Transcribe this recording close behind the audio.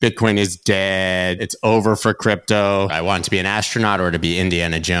Bitcoin is dead. It's over for crypto. I want to be an astronaut or to be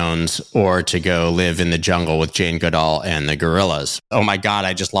Indiana Jones or to go live in the jungle with Jane Goodall and the gorillas. Oh my God,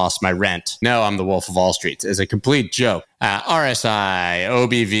 I just lost my rent. No, I'm the Wolf of Wall Street. It's a complete joke. RSI,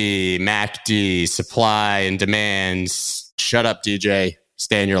 OBV, MACD, supply and demand. Shut up, DJ.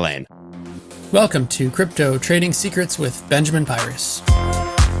 Stay in your lane. Welcome to Crypto Trading Secrets with Benjamin Pyrus.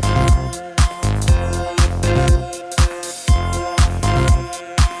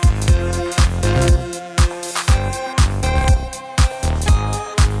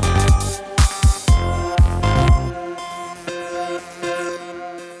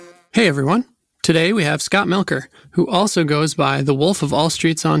 Hey everyone, today we have Scott Melker, who also goes by the Wolf of All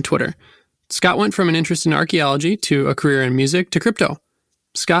Streets on Twitter. Scott went from an interest in archaeology to a career in music to crypto.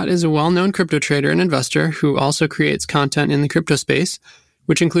 Scott is a well-known crypto trader and investor who also creates content in the crypto space,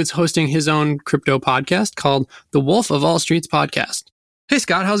 which includes hosting his own crypto podcast called the Wolf of All Streets Podcast. Hey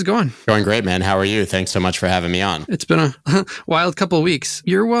Scott, how's it going? Going great, man. How are you? Thanks so much for having me on. It's been a wild couple of weeks.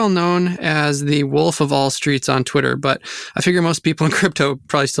 You're well known as the Wolf of All Streets on Twitter, but I figure most people in crypto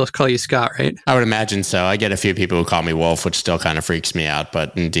probably still call you Scott, right? I would imagine so. I get a few people who call me Wolf, which still kind of freaks me out.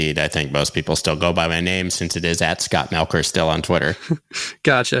 But indeed, I think most people still go by my name since it is at Scott Melker still on Twitter.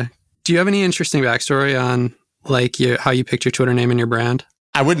 Gotcha. Do you have any interesting backstory on how you picked your Twitter name and your brand?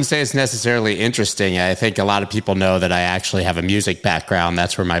 I wouldn't say it's necessarily interesting. I think a lot of people know that I actually have a music background.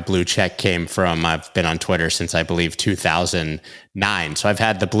 That's where my blue check came from. I've been on Twitter since, I believe, 2009. So I've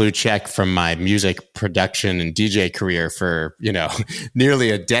had the blue check from my music production and DJ career for,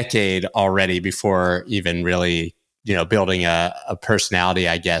 nearly a decade already before even really, building a personality,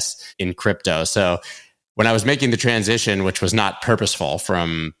 I guess, in crypto. So when I was making the transition, which was not purposeful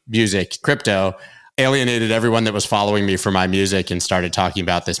from music to crypto, alienated everyone that was following me for my music and started talking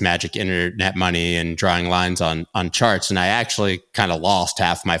about this magic internet money and drawing lines on charts. And I actually kind of lost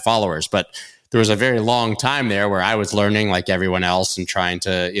half my followers. But there was a very long time there where I was learning like everyone else and trying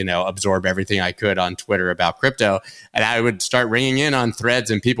to, absorb everything I could on Twitter about crypto. And I would start ringing in on threads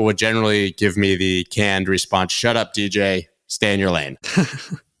and people would generally give me the canned response, shut up, DJ, stay in your lane.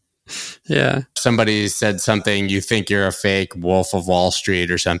 Yeah. Somebody said something, you think you're a fake Wolf of Wall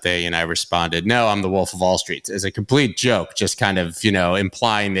Street or something. And I responded, no, I'm the Wolf of Wall Street. As a complete joke, just kind of,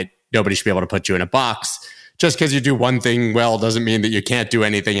 implying that nobody should be able to put you in a box. Just because you do one thing well doesn't mean that you can't do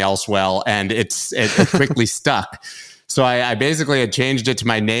anything else well. And it quickly stuck. So I basically had changed it to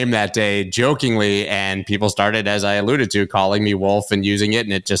my name that day jokingly, and people started, as I alluded to, calling me Wolf and using it.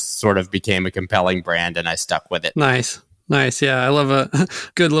 And it just sort of became a compelling brand and I stuck with it. Nice. Yeah, I love a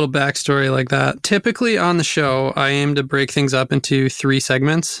good little backstory like that. Typically on the show, I aim to break things up into 3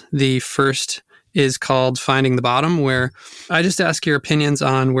 segments. The first is called Finding the Bottom, where I just ask your opinions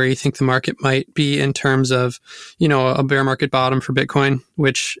on where you think the market might be in terms of, a bear market bottom for Bitcoin,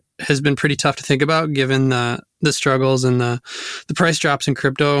 which has been pretty tough to think about given the struggles and the price drops in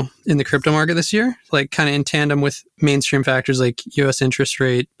the crypto market this year, like kind of in tandem with mainstream factors like US interest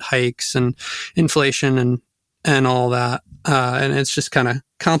rate hikes and inflation and all that. And it's just kind of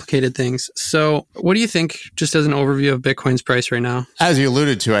complicated things. So what do you think, just as an overview of Bitcoin's price right now? As you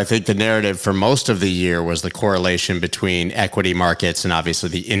alluded to, I think the narrative for most of the year was the correlation between equity markets and obviously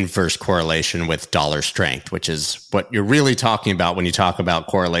the inverse correlation with dollar strength, which is what you're really talking about when you talk about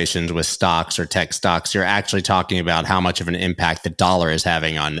correlations with stocks or tech stocks. You're actually talking about how much of an impact the dollar is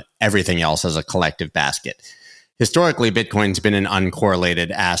having on everything else as a collective basket. Historically, Bitcoin's been an uncorrelated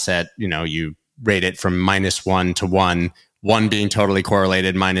asset. You rate it from -1 to 1, 1 being totally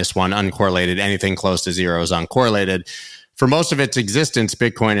correlated, -1 uncorrelated, anything close to 0 is uncorrelated. For most of its existence,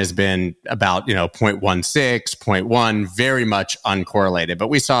 Bitcoin has been about, 0.16, 0.1, very much uncorrelated. But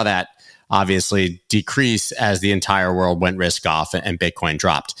we saw that obviously decrease as the entire world went risk off and Bitcoin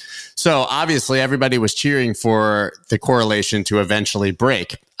dropped. So obviously everybody was cheering for the correlation to eventually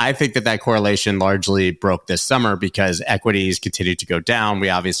break. I think that correlation largely broke this summer because equities continued to go down. We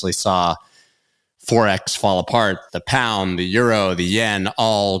obviously saw Forex fall apart, the pound, the euro, the yen,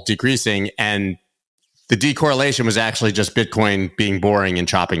 all decreasing. And the decorrelation was actually just Bitcoin being boring and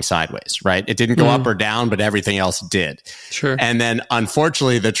chopping sideways, right? It didn't go up or down, but everything else did. Sure. And then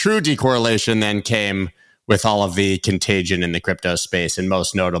unfortunately, the true decorrelation then came with all of the contagion in the crypto space, and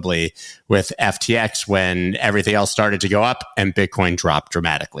most notably with FTX when everything else started to go up and Bitcoin dropped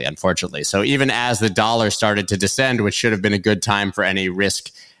dramatically, unfortunately. So even as the dollar started to descend, which should have been a good time for any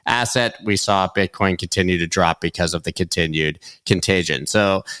risk asset, we saw Bitcoin continue to drop because of the continued contagion.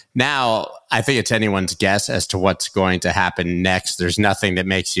 So now I think it's anyone's guess as to what's going to happen next. There's nothing that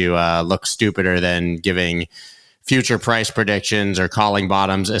makes you look stupider than giving future price predictions or calling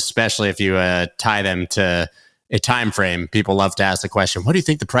bottoms, especially if you tie them to a time frame, people love to ask the question, what do you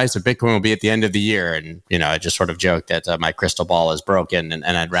think the price of Bitcoin will be at the end of the year? And, I just sort of joke that my crystal ball is broken and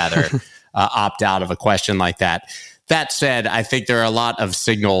I'd rather opt out of a question like that. That said, I think there are a lot of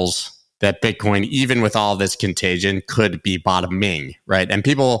signals that Bitcoin, even with all this contagion, could be bottoming, right? And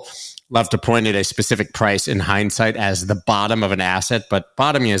people love to point at a specific price in hindsight as the bottom of an asset, but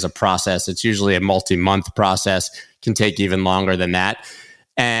bottoming is a process. It's usually a multi-month process, can take even longer than that.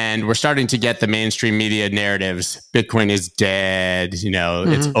 And we're starting to get the mainstream media narratives. Bitcoin is dead,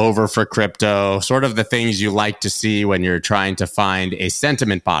 it's over for crypto, sort of the things you like to see when you're trying to find a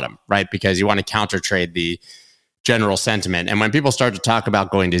sentiment bottom, right? Because you want to counter trade the general sentiment. And when people start to talk about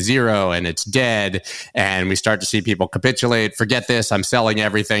going to zero and it's dead, and we start to see people capitulate, forget this, I'm selling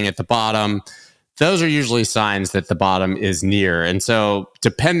everything at the bottom, those are usually signs that the bottom is near. And so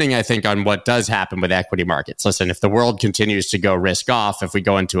depending, I think, on what does happen with equity markets, listen, if the world continues to go risk off, if we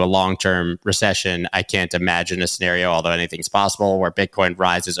go into a long-term recession, I can't imagine a scenario, although anything's possible, where Bitcoin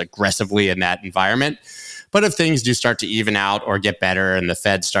rises aggressively in that environment. But if things do start to even out or get better and the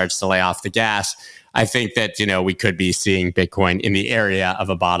Fed starts to lay off the gas, I think that, we could be seeing Bitcoin in the area of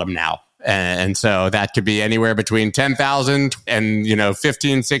a bottom now. And so that could be anywhere between 10,000 and,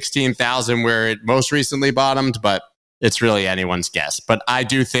 15, 16,000 where it most recently bottomed, but it's really anyone's guess. But I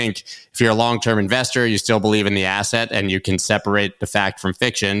do think if you're a long-term investor, you still believe in the asset and you can separate the fact from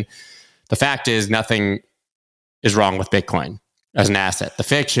fiction. The fact is nothing is wrong with Bitcoin as an asset. The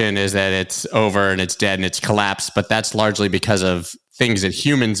fiction is that it's over and it's dead and it's collapsed, but that's largely because of things that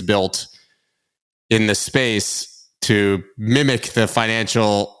humans built in the space to mimic the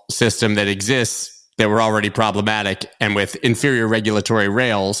financial system that exists that were already problematic and with inferior regulatory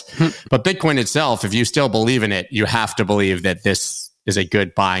rails. But Bitcoin itself, if you still believe in it, you have to believe that this is a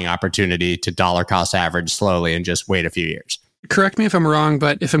good buying opportunity to dollar cost average slowly and just wait a few years. Correct me if I'm wrong,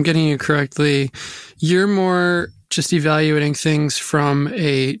 but if I'm getting you correctly, you're more just evaluating things from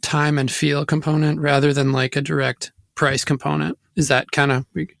a time and feel component rather than like a direct price component. Is that kind of...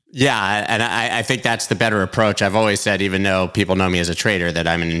 Yeah, and I think that's the better approach. I've always said, even though people know me as a trader, that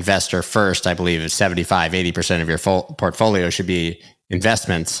I'm an investor first. I believe 75, 80% of your portfolio should be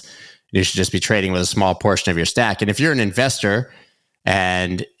investments. You should just be trading with a small portion of your stack. And if you're an investor,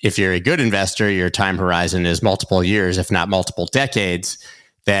 and if you're a good investor, your time horizon is multiple years, if not multiple decades,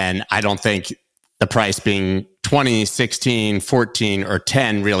 then I don't think the price being 20, 16, 14, or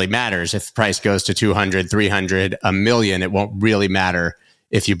 10 really matters. If the price goes to 200, 300, a million, it won't really matter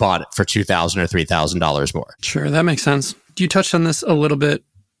if you bought it for $2,000 or $3,000 more. Sure, that makes sense. You touched on this a little bit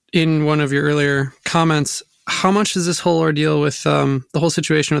in one of your earlier comments. How much does this whole ordeal with the whole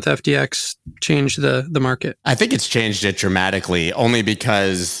situation with FTX change the market? I think it's changed it dramatically, only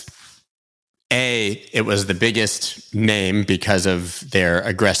because it was the biggest name because of their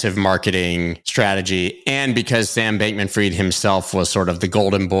aggressive marketing strategy, and because Sam Bankman-Fried himself was sort of the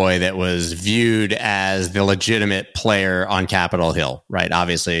golden boy that was viewed as the legitimate player on Capitol Hill, right?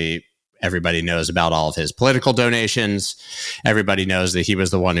 Obviously, everybody knows about all of his political donations. Everybody knows that he was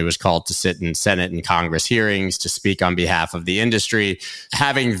the one who was called to sit in Senate and Congress hearings to speak on behalf of the industry.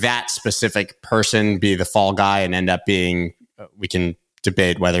 Having that specific person be the fall guy and end up being, we can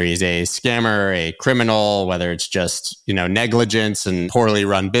debate whether he's a scammer, a criminal, whether it's just, negligence and poorly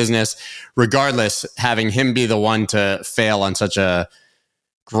run business. Regardless, having him be the one to fail on such a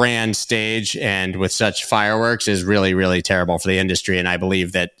grand stage and with such fireworks is really, really terrible for the industry. And I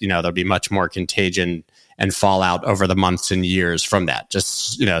believe that, there'll be much more contagion and fallout over the months and years from that.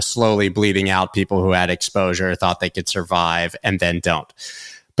 Just, slowly bleeding out people who had exposure, thought they could survive, and then don't.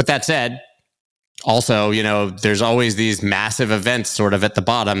 But that said, also, there's always these massive events sort of at the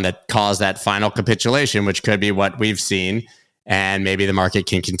bottom that cause that final capitulation, which could be what we've seen. And maybe the market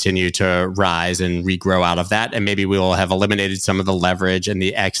can continue to rise and regrow out of that. And maybe we will have eliminated some of the leverage and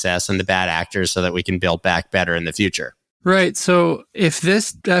the excess and the bad actors so that we can build back better in the future. Right. So if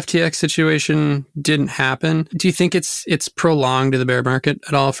this FTX situation didn't happen, do you think it's prolonged the bear market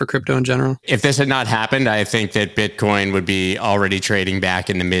at all for crypto in general? If this had not happened, I think that Bitcoin would be already trading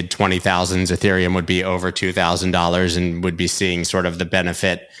back in the mid 20,000s. Ethereum would be over $2,000 and would be seeing sort of the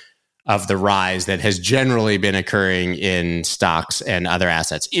benefit of the rise that has generally been occurring in stocks and other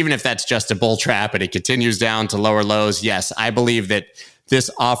assets. Even if that's just a bull trap and it continues down to lower lows, yes, I believe that this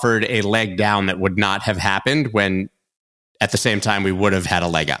offered a leg down that would not have happened when at the same time we would have had a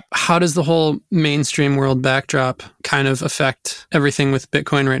leg up. How does the whole mainstream world backdrop kind of affect everything with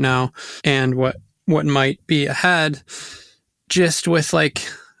Bitcoin right now and what might be ahead, just with like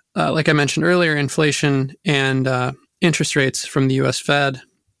I mentioned earlier, inflation and interest rates from the US Fed?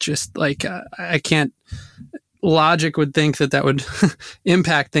 Just like I can't logic would think that would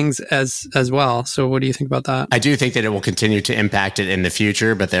impact things as well. So what do you think about that? I do think that it will continue to impact it in the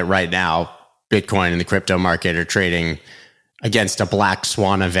future, but that right now, Bitcoin and the crypto market are trading against a black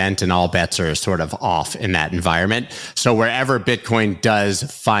swan event, and all bets are sort of off in that environment. So wherever Bitcoin does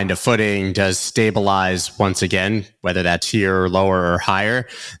find a footing, does stabilize once again, whether that's here or lower or higher,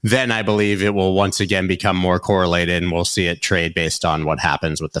 then I believe it will once again become more correlated, and we'll see it trade based on what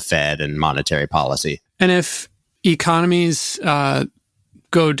happens with the Fed and monetary policy. And if economies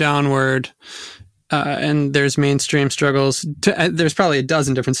go downward, and there's mainstream struggles, there's probably a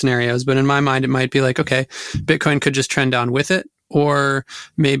dozen different scenarios, but in my mind, it might be like, okay, Bitcoin could just trend down with it, or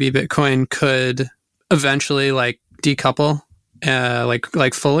maybe Bitcoin could eventually like decouple,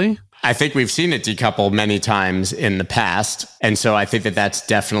 like fully. I think we've seen it decouple many times in the past. And so I think that that's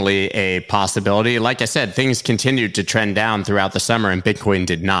definitely a possibility. Like I said, things continued to trend down throughout the summer and Bitcoin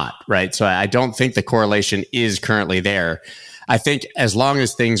did not, right? So I don't think the correlation is currently there. I think as long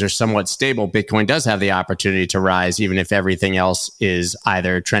as things are somewhat stable, Bitcoin does have the opportunity to rise, even if everything else is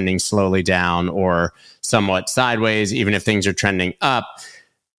either trending slowly down or somewhat sideways, even if things are trending up.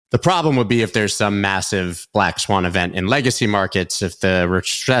 The problem would be if there's some massive black swan event in legacy markets, if the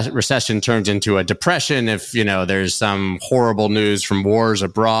recession turns into a depression, if, there's some horrible news from wars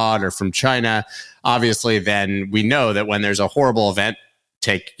abroad or from China, obviously, then we know that when there's a horrible event,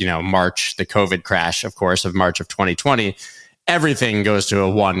 take, March, the COVID crash, of course, of March of 2020, everything goes to a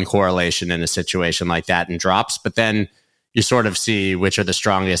 1 correlation in a situation like that and drops. But then you sort of see which are the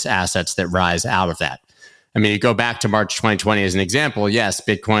strongest assets that rise out of that. I mean, you go back to March 2020 as an example. Yes,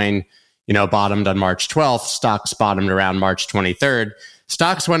 Bitcoin, bottomed on March 12th. Stocks bottomed around March 23rd.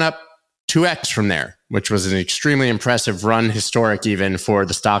 Stocks went up 2x from there, which was an extremely impressive run, historic even for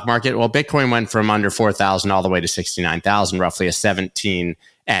the stock market. Well, Bitcoin went from under 4,000 all the way to 69,000, roughly a 17x.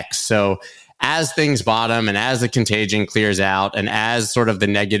 So as things bottom and as the contagion clears out and as sort of the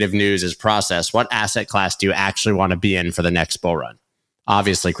negative news is processed, what asset class do you actually want to be in for the next bull run?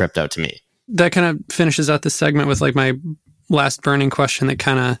 Obviously, crypto to me. That kind of finishes out this segment with like my last burning question that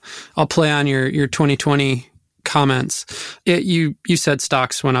kind of I'll play on your 2020 comments. You said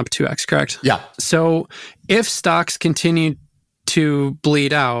stocks went up 2x, correct? Yeah. So if stocks continue to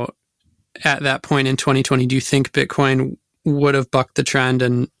bleed out at that point in 2020, do you think Bitcoin would have bucked the trend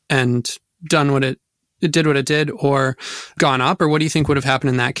and done what it did or gone up? Or what do you think would have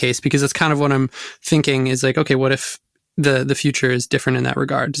happened in that case? Because that's kind of what I'm thinking is like, okay, what if the future is different in that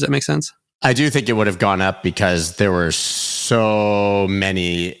regard? Does that make sense? I do think it would have gone up because there were so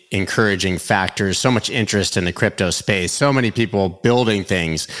many encouraging factors, so much interest in the crypto space, so many people building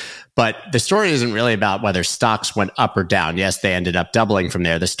things. But the story isn't really about whether stocks went up or down. Yes, they ended up doubling from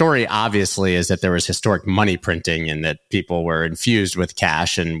there. The story obviously is that there was historic money printing and that people were infused with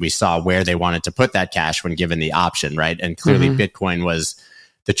cash, and we saw where they wanted to put that cash when given the option, right? And clearly Bitcoin was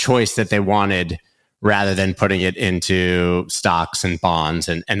the choice that they wanted rather than putting it into stocks and bonds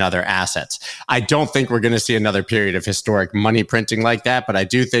and other assets. I don't think we're going to see another period of historic money printing like that, but I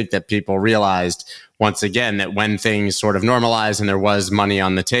do think that people realized once again that when things sort of normalized and there was money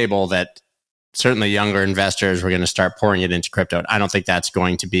on the table, that certainly younger investors were going to start pouring it into crypto. And I don't think that's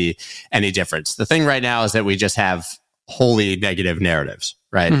going to be any difference. The thing right now is that we just have wholly negative narratives,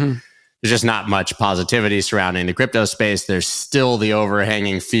 right? There's just not much positivity surrounding the crypto space. There's still the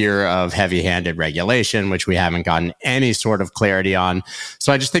overhanging fear of heavy-handed regulation, which we haven't gotten any sort of clarity on.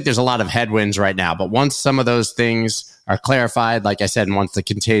 So I just think there's a lot of headwinds right now. But once some of those things are clarified, like I said, and once the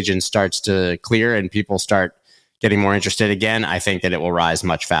contagion starts to clear and people start getting more interested again, I think that it will rise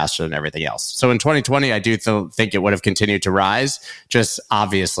much faster than everything else. So in 2020, I do think it would have continued to rise, just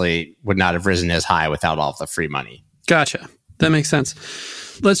obviously would not have risen as high without all of the free money. Gotcha. That makes sense.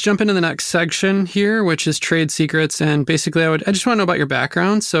 Let's jump into the next section here, which is trade secrets. And basically, I just want to know about your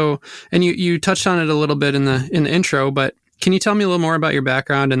background. So, and you touched on it a little bit in the intro, but can you tell me a little more about your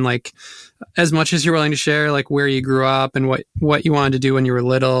background and like as much as you're willing to share, like where you grew up and what you wanted to do when you were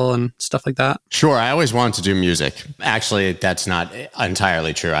little and stuff like that? Sure. I always wanted to do music. Actually, that's not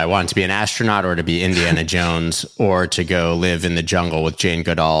entirely true. I wanted to be an astronaut or to be Indiana Jones or to go live in the jungle with Jane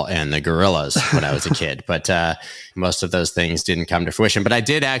Goodall and the gorillas when I was a kid. But most of those things didn't come to fruition. But I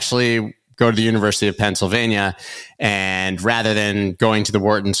did actually go to the University of Pennsylvania, and rather than going to the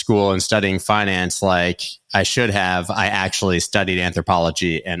Wharton School and studying finance like I should have, I actually studied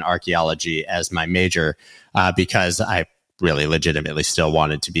anthropology and archaeology as my major because I really legitimately still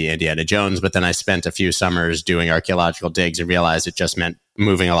wanted to be Indiana Jones. But then I spent a few summers doing archaeological digs and realized it just meant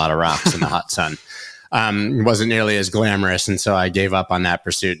moving a lot of rocks in the hot sun. It wasn't nearly as glamorous. And so I gave up on that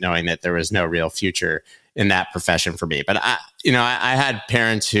pursuit, knowing that there was no real future in that profession for me. But I had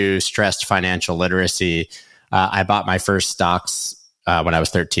parents who stressed financial literacy. I bought my first stocks when I was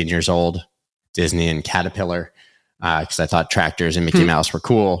 13 years old, Disney and Caterpillar, because I thought tractors and Mickey Mouse were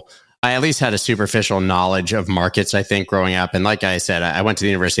cool. I at least had a superficial knowledge of markets, I think, growing up. And like I said, I went to the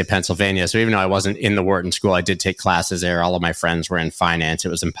University of Pennsylvania. So even though I wasn't in the Wharton School, I did take classes there. All of my friends were in finance. It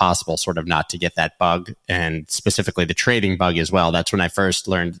was impossible sort of not to get that bug, and specifically the trading bug as well. That's when I first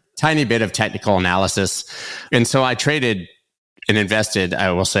learned a tiny bit of technical analysis. And so I traded and invested,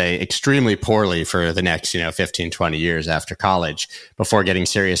 I will say, extremely poorly for the next, 15, 20 years after college before getting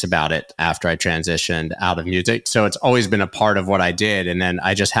serious about it after I transitioned out of music. So it's always been a part of what I did. And then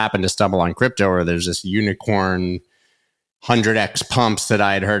I just happened to stumble on crypto, where there's this unicorn 100x pumps that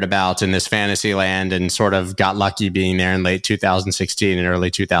I had heard about in this fantasy land, and sort of got lucky being there in late 2016 and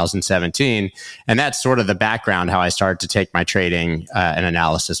early 2017. And that's sort of the background how I started to take my trading and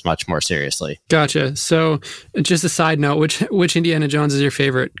analysis much more seriously. Gotcha. So just a side note, which Indiana Jones is your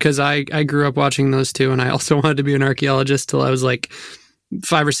favorite? Because I grew up watching those two, and I also wanted to be an archaeologist till I was like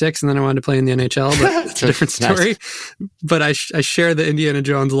 5 or 6, and then I wanted to play in the NHL, but it's a different story. Nice. But I share the Indiana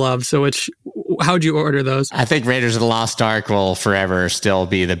Jones love. So how'd you order those? I think Raiders of the Lost Ark will forever still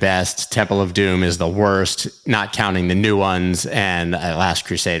be the best. Temple of Doom is the worst, not counting the new ones. And Last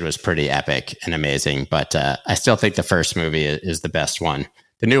Crusade was pretty epic and amazing. But I still think the first movie is the best one.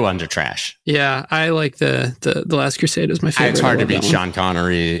 The new ones are trash. Yeah, I like the Last Crusade is my favorite. It's hard to beat Sean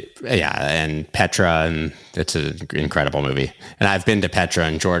Connery, and Petra, and it's an incredible movie. And I've been to Petra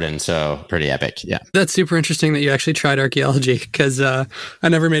and Jordan, so pretty epic. Yeah, that's super interesting that you actually tried archaeology, because I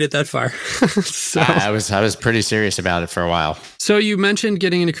never made it that far. So I was pretty serious about it for a while. So you mentioned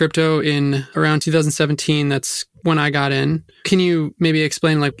getting into crypto in around 2017. That's when I got in. Can you maybe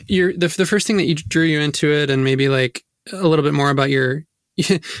explain the first thing that drew you into it, and maybe like a little bit more about your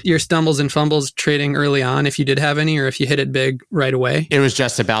stumbles and fumbles trading early on, if you did have any, or if you hit it big right away? It was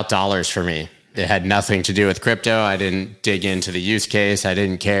just about dollars for me. It had nothing to do with crypto. I didn't dig into the use case. I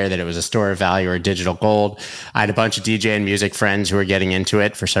didn't care that it was a store of value or digital gold. I had a bunch of DJ and music friends who were getting into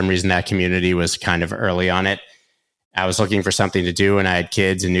it. For some reason, that community was kind of early on it. I was looking for something to do, and I had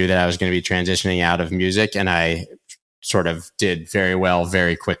kids and knew that I was going to be transitioning out of music, and I sort of did very well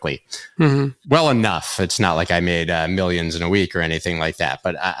very quickly. Mm-hmm. Well enough. It's not like I made millions in a week or anything like that,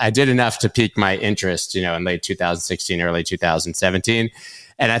 but I did enough to pique my interest, in late 2016, early 2017.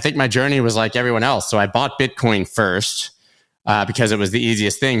 And I think my journey was like everyone else. So I bought Bitcoin first because it was the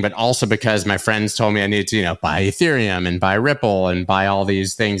easiest thing, but also because my friends told me I needed to, buy Ethereum and buy Ripple and buy all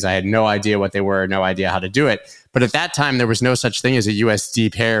these things. I had no idea what they were, no idea how to do it. But at that time, there was no such thing as a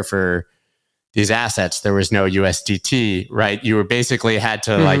USD pair for these assets. There was no USDT, right? You were basically had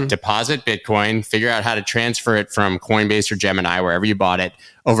to deposit Bitcoin, figure out how to transfer it from Coinbase or Gemini, wherever you bought it,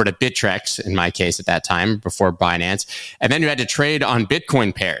 over to Bittrex, in my case at that time, before Binance. And then you had to trade on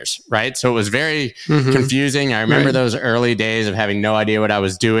Bitcoin pairs, right? So it was very confusing. I remember those early days of having no idea what I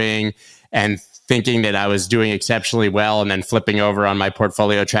was doing and thinking that I was doing exceptionally well, and then flipping over on my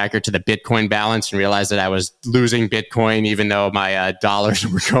portfolio tracker to the Bitcoin balance and realized that I was losing Bitcoin, even though my dollars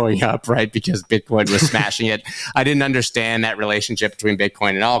were going up, right? Because Bitcoin was smashing it. I didn't understand that relationship between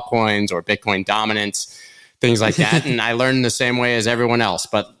Bitcoin and altcoins, or Bitcoin dominance, things like that. And I learned the same way as everyone else.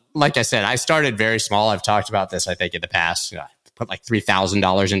 But like I said, I started very small. I've talked about this, I think, in the past. I put like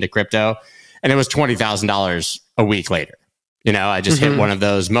 $3,000 into crypto, and it was $20,000 a week later. I just hit one of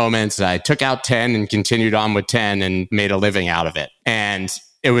those moments. I took out 10 and continued on with 10 and made a living out of it. And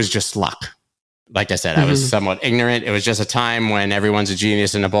it was just luck. Like I said, I was somewhat ignorant. It was just a time when everyone's a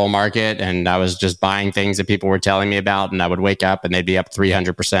genius in a bull market, and I was just buying things that people were telling me about, and I would wake up and they'd be up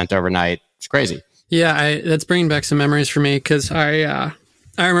 300% overnight. It's crazy. Yeah, that's bringing back some memories for me, because I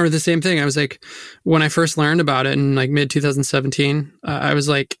remember the same thing. I was like, when I first learned about it in like mid 2017, I was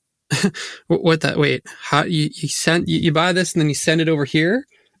like, wait, how you buy this and then you send it over here?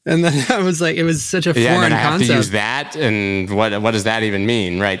 And then I was like, it was such a foreign and I have concept. to use that, and what does that even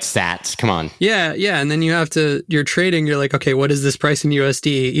mean, right? Sats, come on. Yeah, and then you're trading, you're like, okay, what is this price in USD,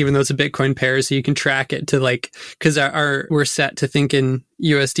 even though it's a Bitcoin pair, so you can track it to because we're set to think in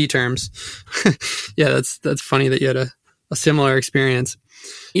USD terms. Yeah, that's funny that you had a similar experience.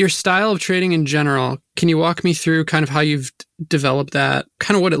 Your style of trading in general, can you walk me through kind of how you've developed that,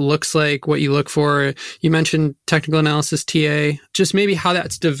 kind of what it looks like, what you look for? You mentioned technical analysis, TA, just maybe how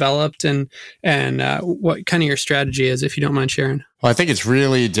that's developed and what kind of your strategy is, if you don't mind sharing. Well, I think it's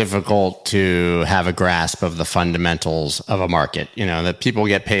really difficult to have a grasp of the fundamentals of a market. That people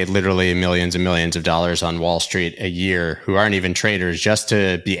get paid literally millions and millions of dollars on Wall Street a year who aren't even traders just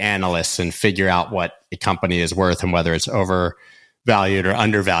to be analysts and figure out what a company is worth and whether it's overvalued or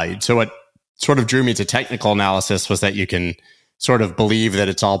undervalued. So what sort of drew me to technical analysis was that you can sort of believe that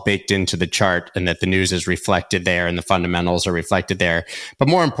it's all baked into the chart and that the news is reflected there and the fundamentals are reflected there. But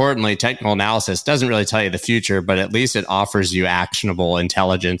more importantly, technical analysis doesn't really tell you the future, but at least it offers you actionable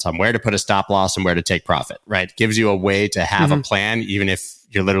intelligence on where to put a stop loss and where to take profit, right? It gives you a way to have a plan, even if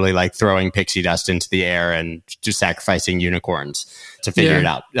you're literally like throwing pixie dust into the air and just sacrificing unicorns to figure it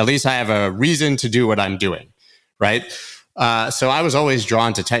out. At least I have a reason to do what I'm doing, right? So I was always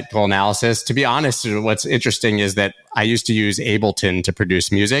drawn to technical analysis. To be honest, what's interesting is that I used to use Ableton to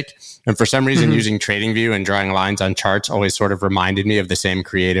produce music. And for some reason, using TradingView and drawing lines on charts always sort of reminded me of the same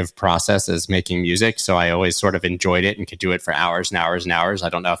creative process as making music. So I always sort of enjoyed it and could do it for hours and hours and hours. I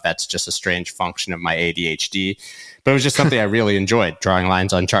don't know if that's just a strange function of my ADHD, but it was just something I really enjoyed, drawing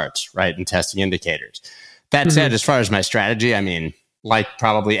lines on charts, right? And testing indicators. That said, as far as my strategy, I mean, like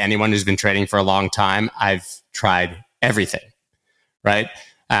probably anyone who's been trading for a long time, I've tried everything, right?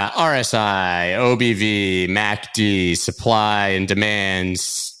 RSI, OBV, MACD, supply and demand,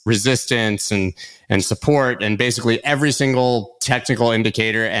 resistance and support, and basically every single technical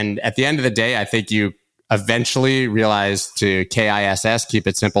indicator. And at the end of the day, I think you eventually realize to KISS, keep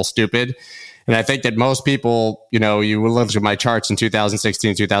it simple, stupid. And I think that most people, you will look at my charts in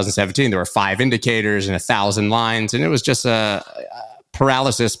 2016, 2017, there were 5 indicators and 1,000 lines, and it was just a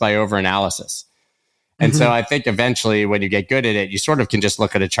paralysis by overanalysis. And so I think eventually when you get good at it, you sort of can just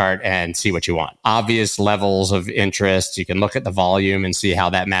look at a chart and see what you want. Obvious levels of interest. You can look at the volume and see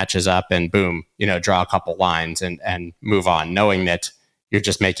how that matches up and boom, draw a couple lines and move on, knowing that you're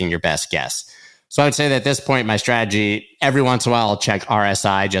just making your best guess. So I would say that at this point, my strategy, every once in a while, I'll check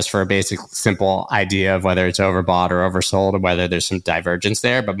RSI just for a basic, simple idea of whether it's overbought or oversold or whether there's some divergence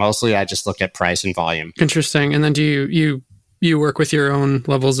there. But mostly I just look at price and volume. Interesting. And then do you work with your own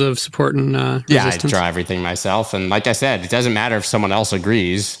levels of support and resistance? I draw everything myself. And like I said, it doesn't matter if someone else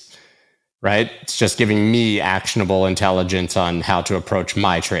agrees, right? It's just giving me actionable intelligence on how to approach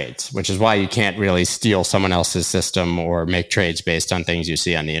my trades, which is why you can't really steal someone else's system or make trades based on things you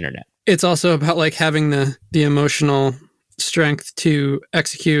see on the internet. It's also about like having the emotional strength to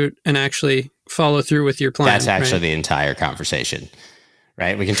execute and actually follow through with your plan. That's actually the entire conversation.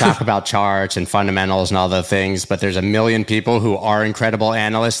 Right? We can talk about charts and fundamentals and all those things, but there's a million people who are incredible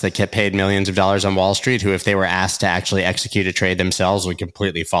analysts that get paid millions of dollars on Wall Street who, if they were asked to actually execute a trade themselves, would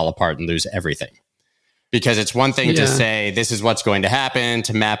completely fall apart and lose everything. Because it's one thing to say, this is what's going to happen,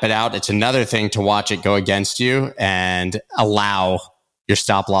 to map it out. It's another thing to watch it go against you and allow your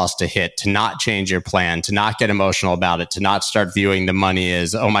stop loss to hit, to not change your plan, to not get emotional about it, to not start viewing the money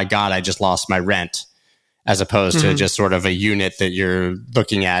as, oh my God, I just lost my rent, as opposed to just sort of a unit that you're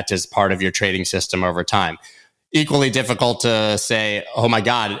looking at as part of your trading system over time. Equally difficult to say, oh my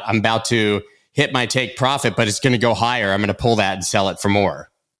God, I'm about to hit my take profit, but it's going to go higher. I'm going to pull that and sell it for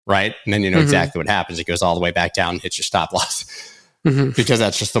more, right? And then you know exactly what happens. It goes all the way back down and hits your stop loss because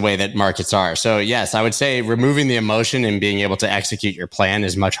that's just the way that markets are. So yes, I would say removing the emotion and being able to execute your plan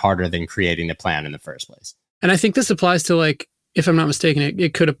is much harder than creating the plan in the first place. And I think this applies to, like, if I'm not mistaken,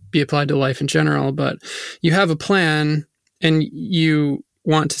 it could be applied to life in general, but you have a plan and you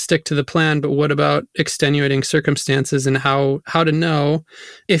want to stick to the plan, but what about extenuating circumstances and how to know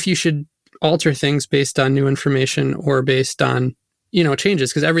if you should alter things based on new information or based on,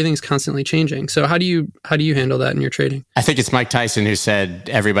 changes, because everything's constantly changing. So how do you handle that in your trading? I think it's Mike Tyson who said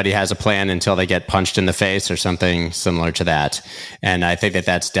everybody has a plan until they get punched in the face or something similar to that. And I think that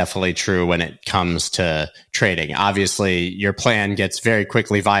that's definitely true when it comes to trading. Obviously, your plan gets very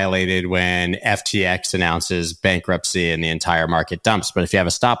quickly violated when FTX announces bankruptcy and the entire market dumps. But if you have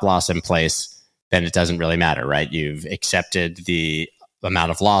a stop loss in place, then it doesn't really matter, right? You've accepted the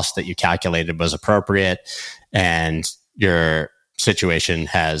amount of loss that you calculated was appropriate and your situation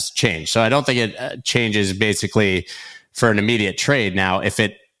has changed. So I don't think it changes basically for an immediate trade. Now, if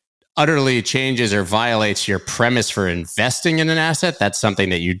it utterly changes or violates your premise for investing in an asset, that's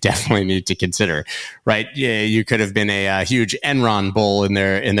something that you definitely need to consider, right? Yeah, you could have been a huge Enron bull in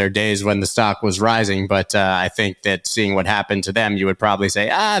their days when the stock was rising, but I think that seeing what happened to them, you would probably say,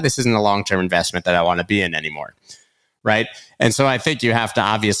 this isn't a long-term investment that I want to be in anymore. Right. And so I think you have to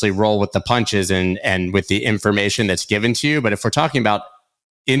obviously roll with the punches and with the information that's given to you. But if we're talking about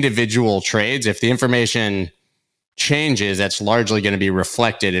individual trades, if the information changes, that's largely going to be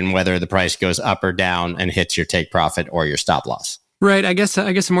reflected in whether the price goes up or down and hits your take profit or your stop loss. Right. I guess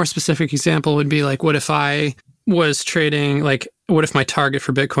a more specific example would be like, what if I was trading, like, what if my target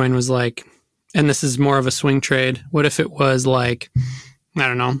for Bitcoin was like, and this is more of a swing trade, what if it was like, I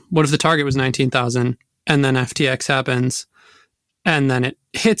don't know, what if the target was 19,000? And then FTX happens, and then it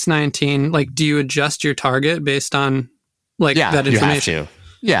hits 19. Like, do you adjust your target based on that information? You have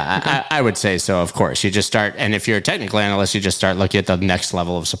to. Yeah, Okay. I would say so, of course. You just start, and if you're a technical analyst, you just start looking at the next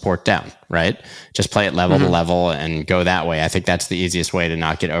level of support down, right? Just play it level to level and go that way. I think that's the easiest way to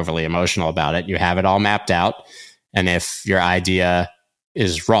not get overly emotional about it. You have it all mapped out. And if your idea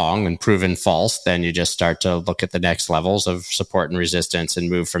is wrong and proven false, then you just start to look at the next levels of support and resistance and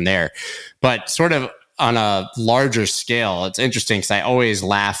move from there. But sort of on a larger scale, it's interesting because I always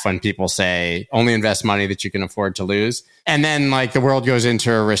laugh when people say only invest money that you can afford to lose. And then like the world goes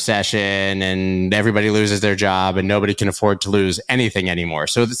into a recession and everybody loses their job and nobody can afford to lose anything anymore.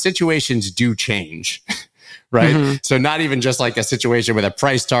 So the situations do change. Right. So not even just like a situation with a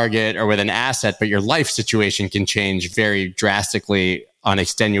price target or with an asset, but your life situation can change very drastically on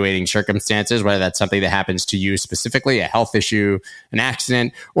extenuating circumstances, whether that's something that happens to you specifically, a health issue, an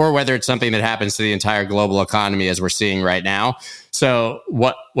accident, or whether it's something that happens to the entire global economy as we're seeing right now. So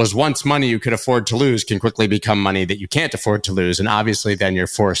what was once money you could afford to lose can quickly become money that you can't afford to lose. And obviously then you're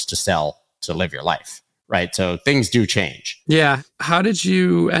forced to sell to live your life. Right. So things do change. Yeah. How did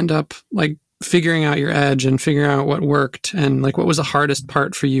you end up like figuring out your edge and figuring out what worked, and like what was the hardest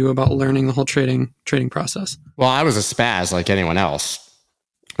part for you about learning the whole trading process? Well, I was a spaz like anyone else.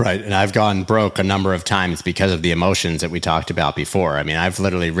 Right. And I've gone broke a number of times because of the emotions that we talked about before. I mean, I've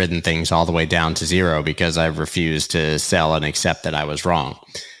literally ridden things all the way down to zero because I've refused to sell and accept that I was wrong.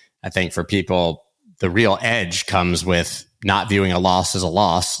 I think for people, the real edge comes with not viewing a loss as a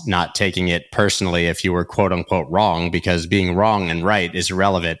loss, not taking it personally if you were quote unquote wrong, because being wrong and right is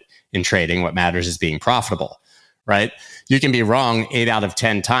irrelevant in trading. What matters is being profitable. Right? You can be wrong 8 out of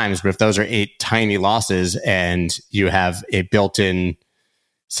 10 times, but if those are 8 tiny losses and you have a built-in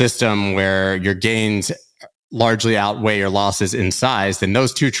system where your gains largely outweigh your losses in size, then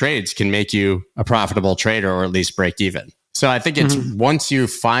those 2 trades can make you a profitable trader or at least break even. So I think it's once you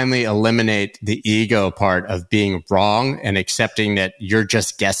finally eliminate the ego part of being wrong and accepting that you're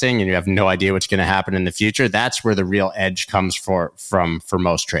just guessing and you have no idea what's going to happen in the future, that's where the real edge comes for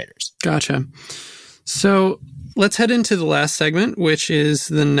most traders. Gotcha. So let's head into the last segment, which is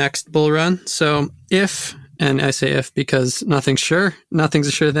the next bull run. So if, and I say if because nothing's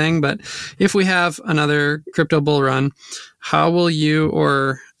a sure thing, but if we have another crypto bull run, how will you,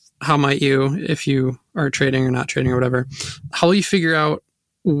 or how might you, if you are trading or not trading or whatever, how will you figure out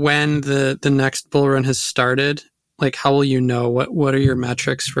when the next bull run has started? Like, how will you know? What are your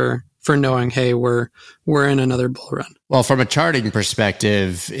metrics for knowing, hey, we're in another bull run? Well, from a charting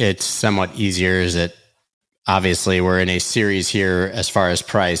perspective, it's somewhat easier. Is that obviously we're in a series here as far as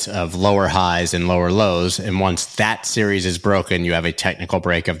price of lower highs and lower lows. And once that series is broken, you have a technical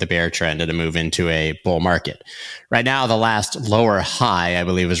break of the bear trend and a move into a bull market. Right now, the last lower high, I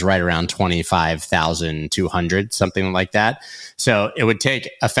believe, is right around 25,200, something like that. So it would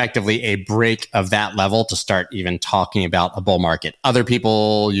take effectively a break of that level to start even talking about a bull market. Other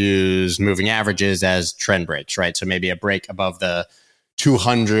people use moving averages as trend breaks, right? So maybe a break above the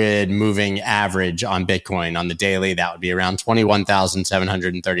 200 moving average on Bitcoin on the daily, that would be around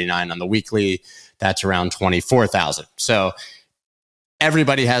 21,739. On the weekly, that's around 24,000. So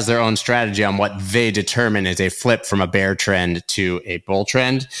everybody has their own strategy on what they determine is a flip from a bear trend to a bull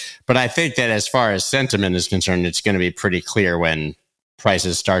trend. But I think that as far as sentiment is concerned, it's going to be pretty clear when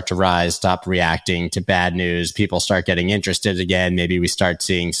prices start to rise, stop reacting to bad news, people start getting interested again. Maybe we start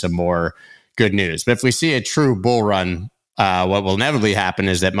seeing some more good news. But if we see a true bull run, what will inevitably happen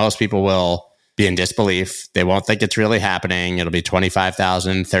is that most people will be in disbelief. They won't think it's really happening. It'll be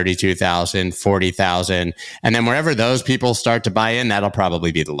 25,000, 32,000, 40,000. And then wherever those people start to buy in, that'll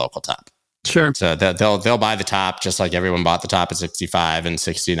probably be the local top. Sure. So they'll buy the top just like everyone bought the top at 65 and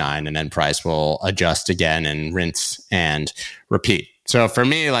 69, and then price will adjust again and rinse and repeat. So for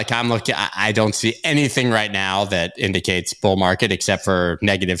me, like I don't see anything right now that indicates bull market except for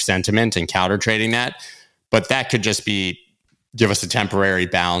negative sentiment and counter trading that. But that could just give us a temporary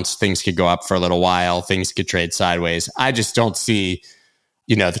bounce. Things could go up for a little while. Things could trade sideways. I just don't see,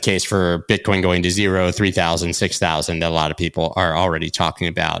 the case for Bitcoin going to 0, 3,000, 6,000 that a lot of people are already talking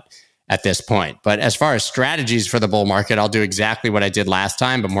about at this point. But as far as strategies for the bull market, I'll do exactly what I did last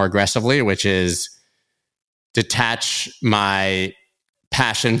time, but more aggressively, which is detach my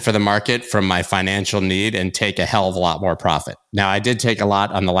passion for the market from my financial need and take a hell of a lot more profit. Now, I did take a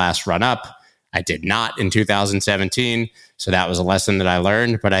lot on the last run up. I did not in 2017. So that was a lesson that I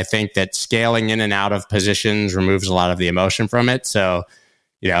learned. But I think that scaling in and out of positions removes a lot of the emotion from it. So,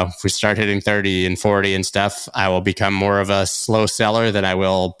 if we start hitting 30 and 40 and stuff, I will become more of a slow seller than I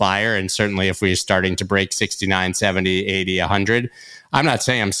will buyer. And certainly if we're starting to break 69, 70, 80, 100, I'm not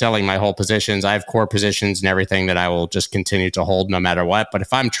saying I'm selling my whole positions. I have core positions and everything that I will just continue to hold no matter what. But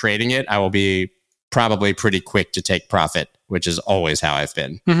if I'm trading it, I will be probably pretty quick to take profit, which is always how I've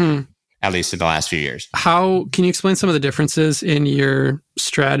been, at least in the last few years. How can you explain some of the differences in your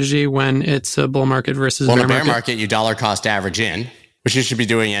strategy when it's a bull market versus a bear market? Market, you dollar cost average in, which you should be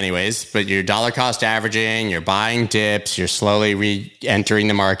doing anyways, but you're dollar cost averaging, you're buying dips, you're slowly re-entering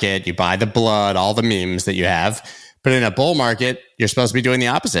the market, you buy the blood, all the memes that you have. But in a bull market, you're supposed to be doing the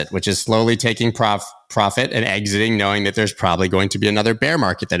opposite, which is slowly taking profit and exiting, knowing that there's probably going to be another bear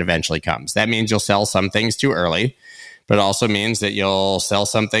market that eventually comes. That means you'll sell some things too early, but it also means that you'll sell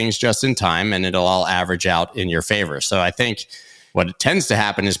some things just in time and it'll all average out in your favor. So I think what tends to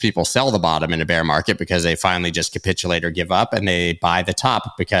happen is people sell the bottom in a bear market because they finally just capitulate or give up, and they buy the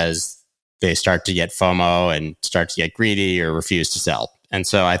top because they start to get FOMO and start to get greedy or refuse to sell. And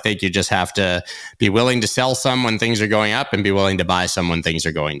so I think you just have to be willing to sell some when things are going up and be willing to buy some when things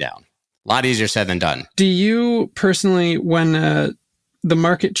are going down. A lot easier said than done. Do you personally, when the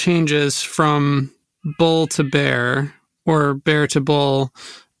market changes from bull to bear or bear to bull,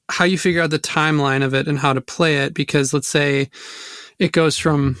 how you figure out the timeline of it and how to play it? Because let's say it goes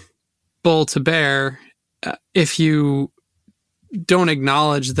from bull to bear, if you don't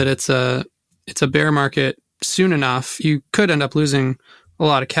acknowledge that it's a bear market soon enough, you could end up losing a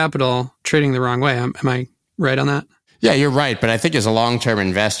lot of capital trading the wrong way. Am I right on that? Yeah, you're right. But I think as a long-term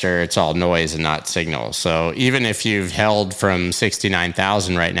investor, it's all noise and not signal. So even if you've held from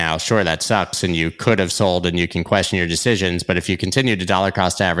 69,000 right now, sure, that sucks. And you could have sold and you can question your decisions. But if you continue to dollar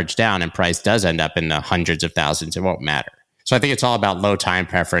cost average down and price does end up in the hundreds of thousands, it won't matter. So I think it's all about low time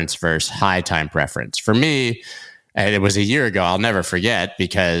preference versus high time preference. For me, and it was a year ago, I'll never forget,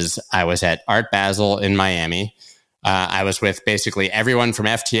 because I was at Art Basel in Miami. I was with basically everyone from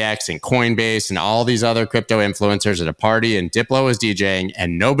FTX and Coinbase and all these other crypto influencers at a party, and Diplo was DJing,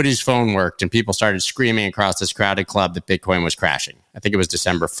 and nobody's phone worked, and people started screaming across this crowded club that Bitcoin was crashing. I think it was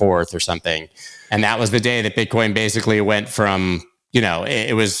December 4th or something. And that was the day that Bitcoin basically went from,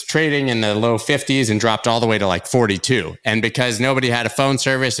 it was trading in the low 50s and dropped all the way to like 42. And because nobody had a phone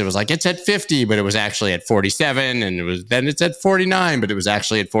service, it was like, it's at 50, but it was actually at 47. And then it's at 49, but it was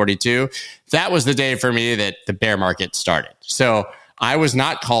actually at 42. That was the day for me that the bear market started. So I was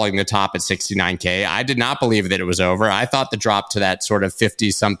not calling the top at 69K. I did not believe that it was over. I thought the drop to that sort of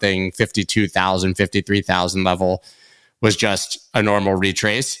 50 something, 52,000, 53,000 level was just a normal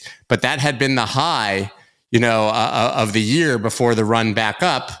retrace. But that had been the high of the year before the run back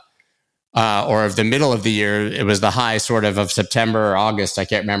up, or of the middle of the year. It was the high sort of September or August. I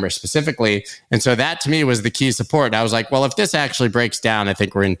can't remember specifically. And so that to me was the key support. And I was like, well, if this actually breaks down, I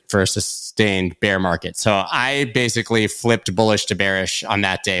think we're in for a sustained bear market. So I basically flipped bullish to bearish on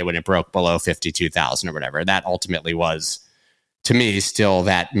that day when it broke below 52,000 or whatever. That ultimately was, to me, still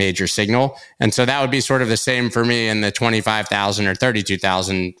that major signal. And so that would be sort of the same for me in the 25,000 or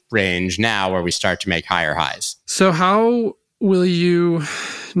 32,000 range now, where we start to make higher highs. So how will you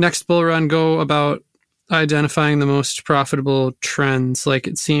next bull run go about identifying the most profitable trends? Like,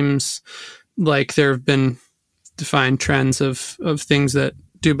 it seems like there have been defined trends of things that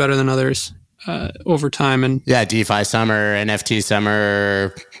do better than others over time. And yeah, DeFi summer, NFT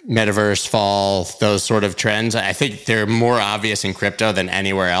summer, metaverse fall, those sort of trends. I think they're more obvious in crypto than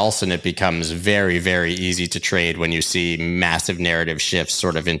anywhere else. And it becomes very, very easy to trade when you see massive narrative shifts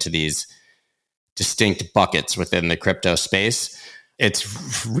sort of into these distinct buckets within the crypto space.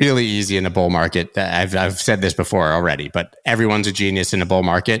 It's really easy in a bull market. I've said this before already, but everyone's a genius in a bull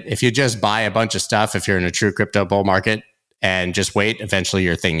market. If you just buy a bunch of stuff, if you're in a true crypto bull market and just wait, eventually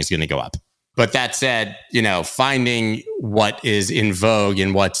your thing is going to go up. But that said, finding what is in vogue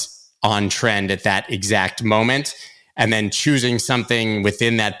and what's on trend at that exact moment, and then choosing something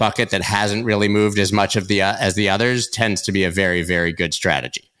within that bucket that hasn't really moved as much as the others tends to be a very, very good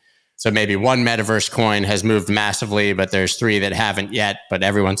strategy. So maybe one metaverse coin has moved massively, but there's three that haven't yet, but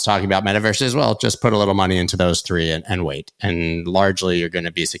everyone's talking about metaverses. Well, just put a little money into those three and wait. And largely you're going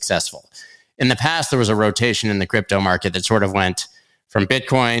to be successful. In the past, there was a rotation in the crypto market that sort of went from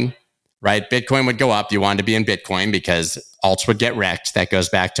Bitcoin, right? Bitcoin would go up. You wanted to be in Bitcoin because alts would get wrecked. That goes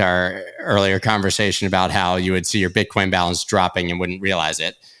back to our earlier conversation about how you would see your Bitcoin balance dropping and wouldn't realize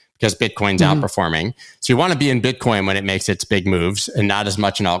it because Bitcoin's outperforming. So you want to be in Bitcoin when it makes its big moves and not as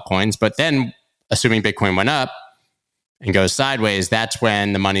much in altcoins. But then, assuming Bitcoin went up and goes sideways, that's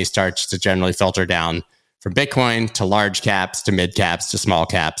when the money starts to generally filter down from Bitcoin to large caps, to mid caps, to small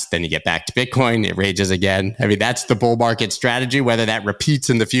caps. Then you get back to Bitcoin, it rages again. I mean, that's the bull market strategy. Whether that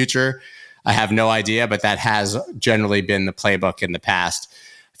repeats in the future, I have no idea, but that has generally been the playbook in the past.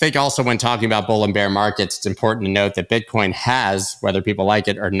 I think also when talking about bull and bear markets, it's important to note that Bitcoin has, whether people like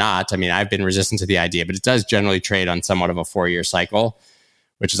it or not, I mean, I've been resistant to the idea, but it does generally trade on somewhat of a 4-year cycle,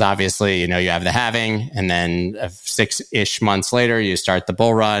 which is obviously, you have the halving, and then 6-ish months later, you start the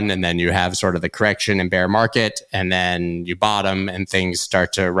bull run, and then you have sort of the correction and bear market, and then you bottom and things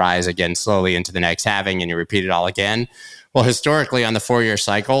start to rise again slowly into the next halving, and you repeat it all again. Well, historically on the 4-year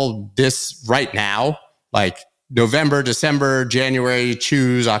cycle, this right now, like November, December, January,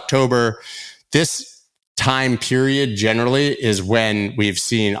 choose October, this time period generally is when we've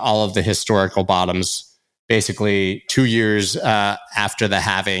seen all of the historical bottoms, basically 2 years after the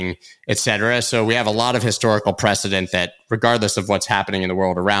halving, et cetera. So we have a lot of historical precedent that regardless of what's happening in the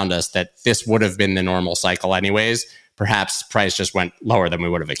world around us, that this would have been the normal cycle anyways. Perhaps price just went lower than we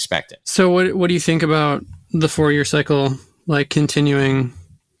would have expected. So what do you think about the 4-year cycle, like continuing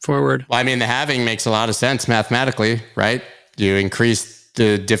forward? Well, I mean, the halving makes a lot of sense mathematically, right? You increase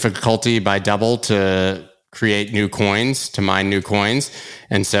the difficulty by double to create new coins, to mine new coins.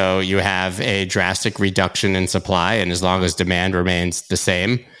 And so you have a drastic reduction in supply. And as long as demand remains the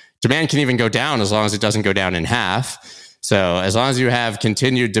same, demand can even go down as long as it doesn't go down in half. So as long as you have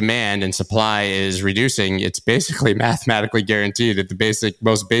continued demand and supply is reducing, it's basically mathematically guaranteed at the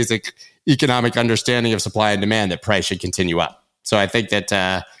most basic economic understanding of supply and demand that price should continue up. So I think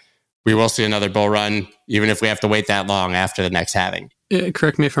that we will see another bull run, even if we have to wait that long after the next halving.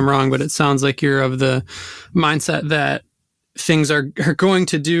 Correct me if I'm wrong, but it sounds like you're of the mindset that things are going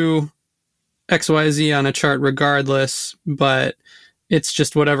to do XYZ on a chart regardless, but it's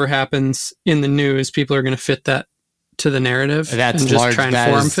just whatever happens in the news, people are going to fit that to the narrative try and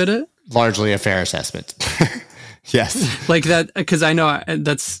form fit it? Largely a fair assessment. Yes. Like that, because I know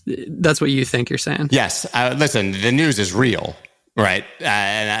that's what you think you're saying. Yes. Listen, the news is real. Right.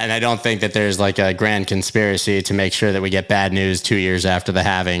 And I don't think that there's like a grand conspiracy to make sure that we get bad news 2 years after the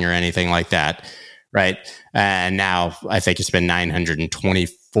halving or anything like that. Right. And now I think it's been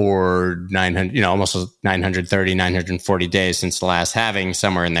 924, almost 930, 940 days since the last halving,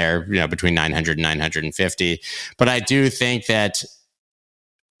 somewhere in there, between 900 and 950. But I do think that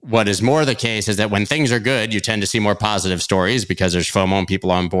what is more the case is that when things are good, you tend to see more positive stories because there's FOMO and people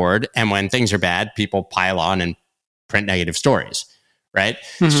on board. And when things are bad, people pile on and print negative stories, right?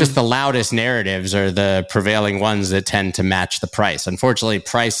 Mm-hmm. It's just the loudest narratives are the prevailing ones that tend to match the price. Unfortunately,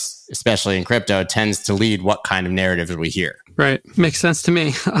 price, especially in crypto, tends to lead what kind of narrative we hear. Right. Makes sense to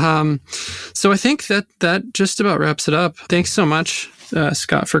me. So I think that just about wraps it up. Thanks so much,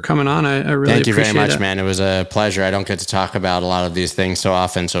 Scott, for coming on. I really appreciate it. Thank you very much, man. It was a pleasure. I don't get to talk about a lot of these things so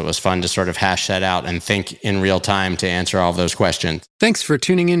often, so it was fun to sort of hash that out and think in real time to answer all of those questions. Thanks for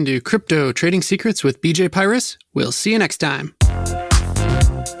tuning in to Crypto Trading Secrets with BJ Pyrus. We'll see you next time.